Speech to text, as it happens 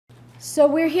So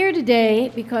we're here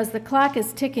today because the clock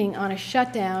is ticking on a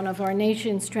shutdown of our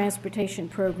nation's transportation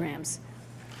programs.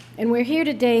 And we're here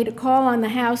today to call on the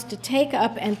House to take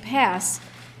up and pass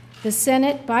the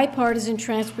Senate Bipartisan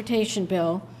Transportation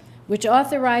Bill, which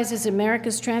authorizes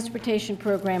America's transportation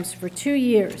programs for 2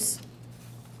 years.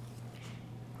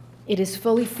 It is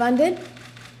fully funded,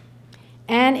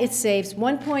 and it saves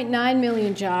 1.9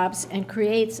 million jobs and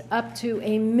creates up to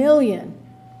 1 million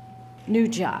new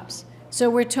jobs. So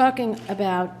we're talking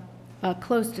about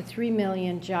close to 3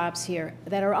 million jobs here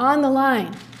that are on the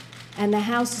line, and the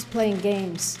House is playing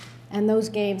games, and those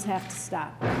games have to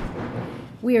stop.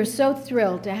 We are so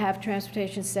thrilled to have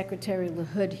Transportation Secretary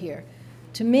LaHood here.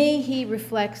 To me, he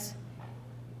reflects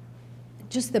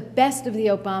just the best of the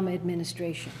Obama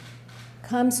administration.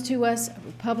 Comes to us a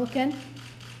Republican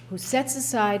who sets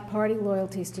aside party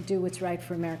loyalties to do what's right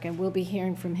for America, and we'll be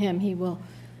hearing from him. He will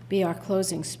be our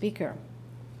closing speaker.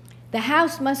 The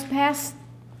House must pass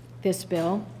this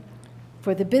bill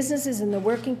for the businesses and the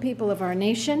working people of our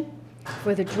nation,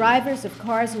 for the drivers of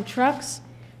cars and trucks,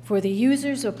 for the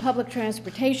users of public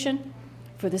transportation,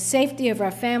 for the safety of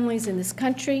our families in this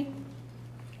country,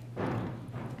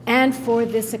 and for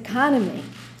this economy,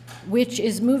 which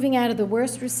is moving out of the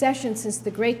worst recession since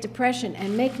the Great Depression.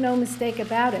 And make no mistake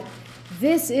about it,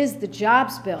 this is the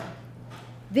jobs bill.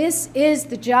 This is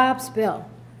the jobs bill.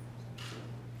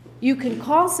 You can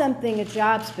call something a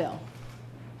jobs bill,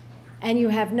 and you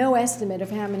have no estimate of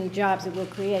how many jobs it will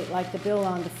create, like the bill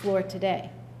on the floor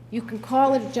today. You can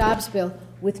call it a jobs bill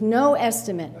with no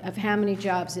estimate of how many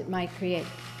jobs it might create.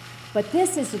 But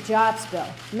this is a jobs bill,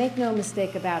 make no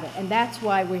mistake about it, and that's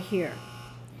why we're here.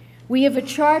 We have a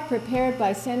chart prepared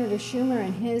by Senator Schumer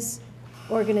and his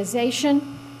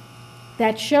organization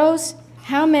that shows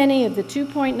how many of the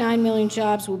 2.9 million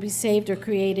jobs will be saved or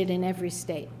created in every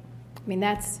state. I mean,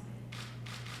 does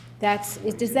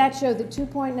that show the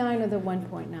 2.9 or the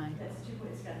 1.9? That's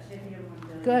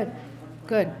 2.9. Good,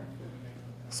 good.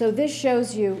 So this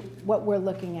shows you what we're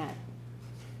looking at.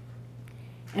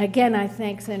 And again, I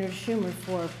thank Senator Schumer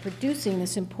for producing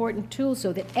this important tool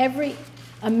so that every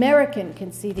American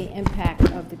can see the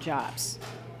impact of the jobs.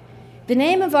 The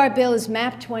name of our bill is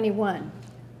MAP 21,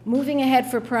 Moving Ahead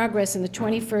for Progress in the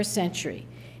 21st Century.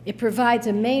 It provides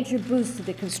a major boost to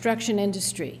the construction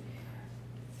industry,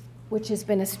 which has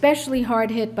been especially hard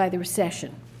hit by the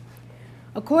recession.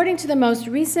 According to the most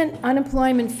recent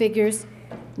unemployment figures,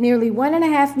 nearly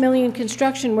 1.5 million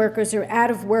construction workers are out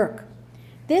of work.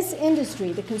 This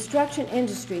industry, the construction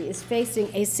industry, is facing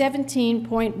a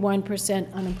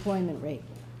 17.1% unemployment rate.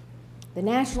 The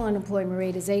national unemployment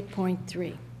rate is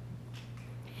 8.3.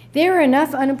 There are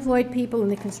enough unemployed people in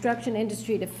the construction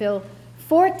industry to fill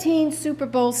 14 Super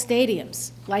Bowl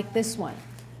stadiums like this one.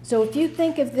 So if you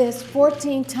think of this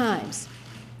 14 times,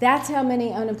 that's how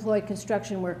many unemployed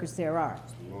construction workers there are.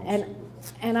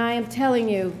 And I am telling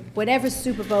you, whatever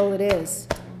Super Bowl it is,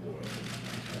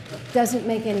 doesn't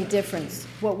make any difference.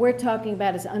 What we're talking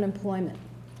about is unemployment.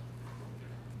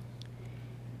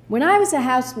 When I was a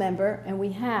House member, and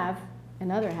we have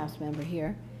another House member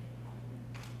here,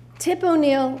 Tip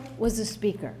O'Neill was the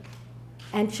speaker.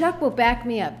 And Chuck will back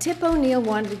me up. Tip O'Neill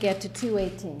wanted to get to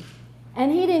 218. And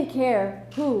he didn't care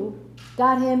who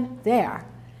got him there.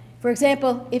 For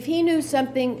example, if he knew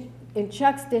something in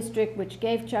Chuck's district which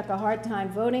gave Chuck a hard time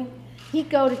voting, he'd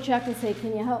go to Chuck and say,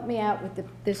 can you help me out with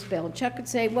this bill? And Chuck would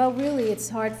say, well, really, it's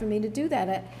hard for me to do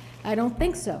that. I don't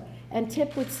think so. And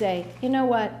Tip would say, you know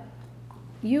what?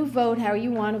 You vote how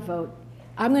you want to vote.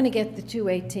 I'm going to get the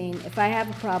 218. If I have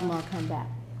a problem, I'll come back.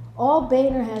 All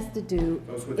Boehner has to do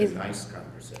Those were the nice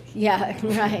conversations. Yeah,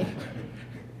 right.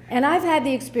 And I've had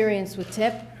the experience with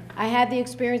Tip. I had the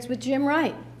experience with Jim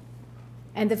Wright.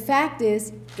 And the fact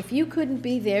is, if you couldn't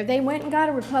be there, they went and got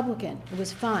a Republican. It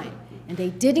was fine. And they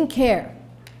didn't care.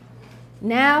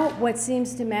 Now what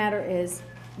seems to matter is,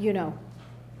 you know,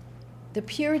 the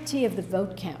purity of the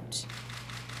vote count.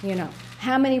 You know,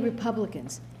 how many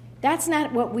Republicans? That's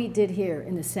not what we did here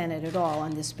in the Senate at all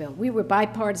on this bill. We were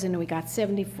bipartisan and we got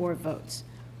 74 votes.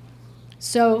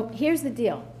 So here's the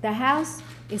deal. The House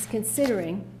is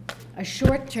considering a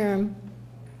short-term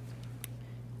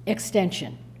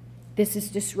extension. This is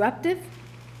disruptive.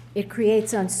 It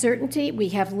creates uncertainty. We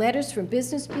have letters from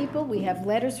business people. We have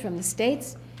letters from the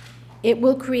states. It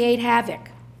will create havoc.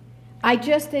 I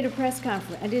just did a press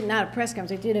conference. I did not a press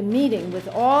conference. I did a meeting with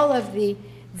all of the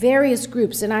various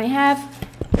groups, and I have,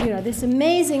 you know, this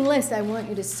amazing list I want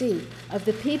you to see of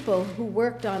the people who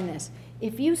worked on this.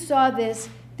 If you saw this,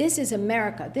 this is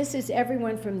America. This is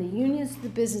everyone from the unions to the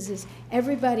businesses,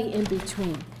 everybody in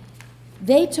between.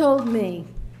 They told me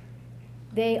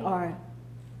they are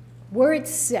word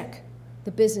sick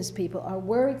the business people, are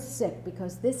worried sick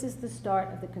because this is the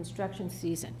start of the construction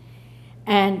season.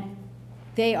 And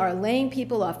they are laying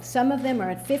people off. Some of them are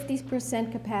at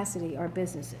 50% capacity, our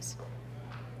businesses.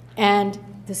 And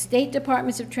the state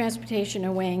departments of transportation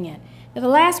are weighing in. Now, the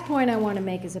last point I want to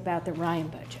make is about the Ryan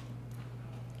budget.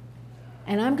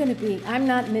 And I'm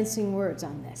not mincing words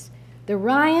on this. The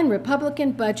Ryan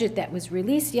Republican budget that was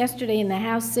released yesterday in the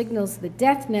House signals the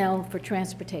death knell for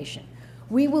transportation.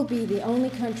 We will be the only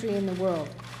country in the world,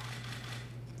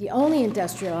 the only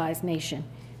industrialized nation,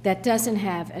 that doesn't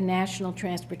have a national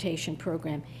transportation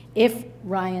program if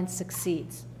Ryan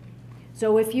succeeds.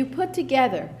 So if you put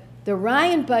together the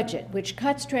Ryan budget, which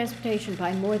cuts transportation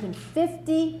by more than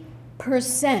 50%,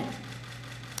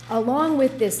 along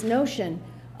with this notion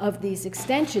of these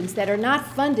extensions that are not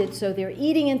funded, so they're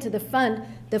eating into the fund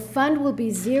will be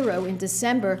zero in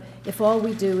December if all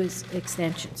we do is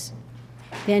extensions.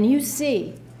 Then you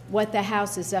see what the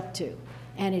House is up to,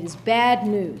 and it is bad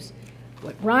news.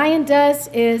 What Ryan does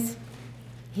is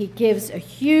he gives a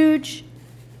huge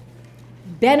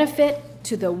benefit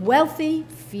to the wealthy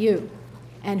few.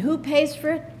 And who pays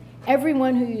for it?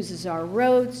 Everyone who uses our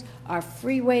roads, our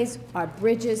freeways, our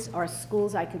bridges, our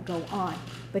schools. I could go on.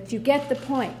 But you get the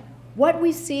point. What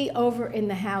we see over in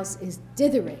the House is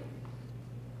dithering,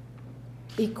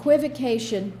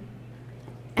 equivocation,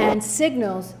 and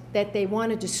signals that they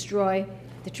want to destroy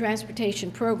the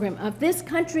transportation program of this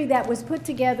country that was put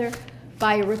together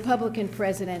by a Republican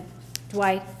president,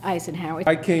 Dwight Eisenhower.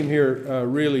 I came here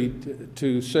really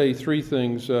to say three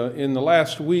things. In the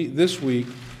last week, this week,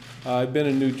 I've been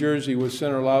in New Jersey with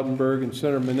Senator Lautenberg and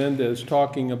Senator Menendez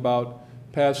talking about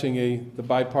passing the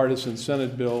bipartisan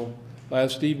Senate bill.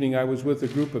 Last evening, I was with a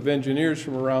group of engineers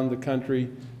from around the country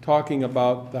talking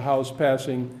about the House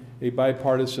passing a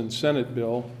bipartisan Senate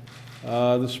bill.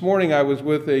 This morning, I was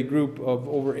with a group of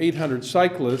over 800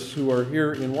 cyclists who are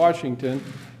here in Washington,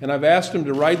 and I've asked them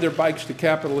to ride their bikes to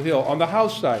Capitol Hill on the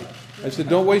House side. I said,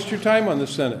 don't waste your time on the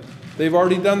Senate. They've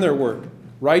already done their work.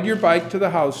 Ride your bike to the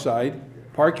House side,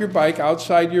 park your bike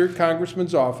outside your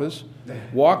congressman's office,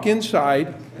 walk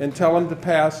inside, and tell them to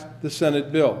pass the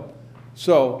Senate bill.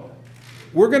 So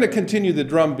we're going to continue the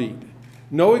drumbeat.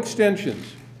 No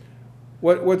extensions.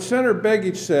 What Senator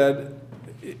Begich said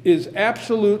is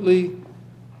absolutely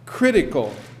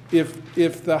critical.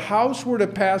 If the House were to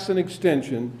pass an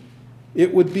extension,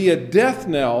 it would be a death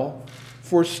knell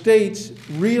for states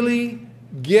really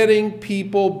getting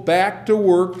people back to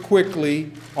work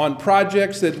quickly on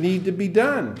projects that need to be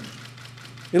done.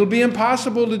 It'll be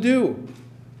impossible to do.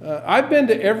 I've been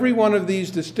to every one of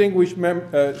these distinguished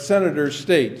senators'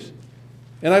 states,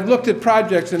 and I've looked at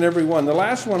projects in every one. The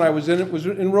last one I was in was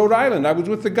in Rhode Island. I was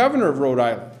with the governor of Rhode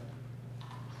Island.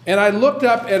 And I looked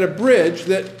up at a bridge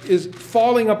that is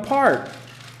falling apart,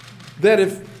 that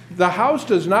if the House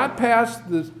does not pass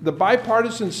the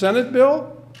bipartisan Senate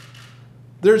bill,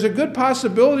 there's a good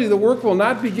possibility the work will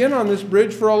not begin on this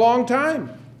bridge for a long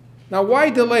time. Now, why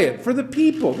delay it? For the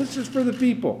people. This is for the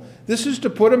people. This is to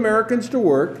put Americans to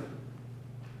work,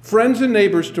 friends and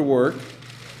neighbors to work.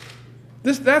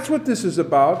 That's what this is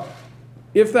about.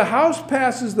 If the House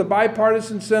passes the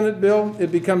bipartisan Senate bill,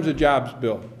 it becomes a jobs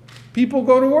bill. People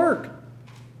go to work.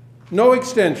 No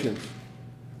extensions.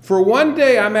 For one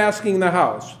day, I'm asking the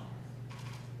House,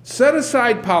 set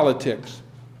aside politics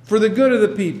for the good of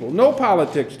the people. No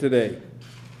politics today.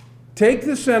 Take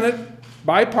the Senate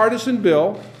bipartisan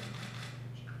bill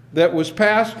that was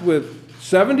passed with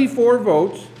 74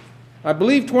 votes. I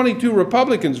believe 22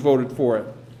 Republicans voted for it.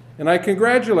 And I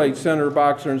congratulate Senator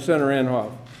Boxer and Senator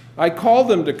Inhofe. I called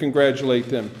them to congratulate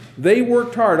them. They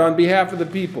worked hard on behalf of the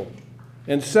people.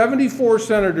 And 74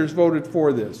 senators voted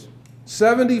for this.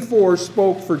 74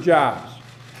 spoke for jobs.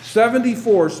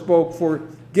 74 spoke for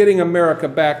getting America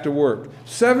back to work.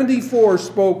 74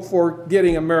 spoke for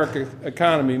getting America's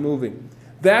economy moving.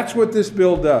 That's what this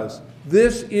bill does.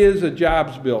 This is a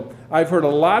jobs bill. I've heard a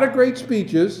lot of great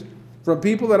speeches from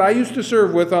people that I used to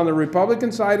serve with on the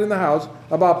Republican side in the House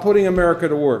about putting America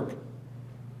to work.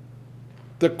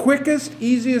 The quickest,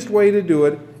 easiest way to do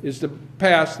it is to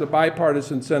pass the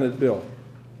bipartisan Senate bill.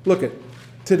 Look at,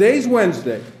 today's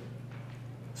Wednesday.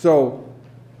 So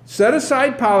set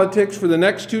aside politics for the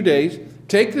next 2 days,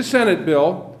 take the Senate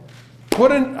bill,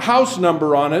 put a House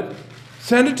number on it,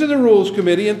 send it to the Rules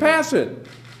Committee and pass it.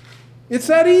 It's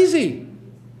that easy.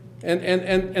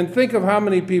 And think of how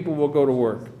many people will go to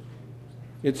work.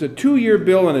 It's a 2-year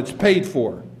bill and it's paid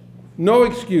for. No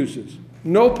excuses,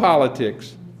 no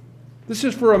politics. This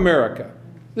is for America.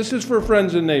 This is for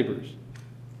friends and neighbors.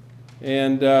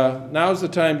 And now's the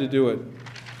time to do it.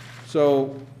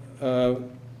 So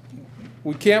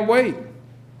we can't wait.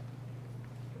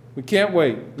 We can't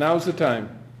wait. Now's the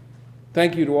time.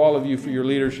 Thank you to all of you for your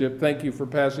leadership. Thank you for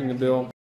passing the bill.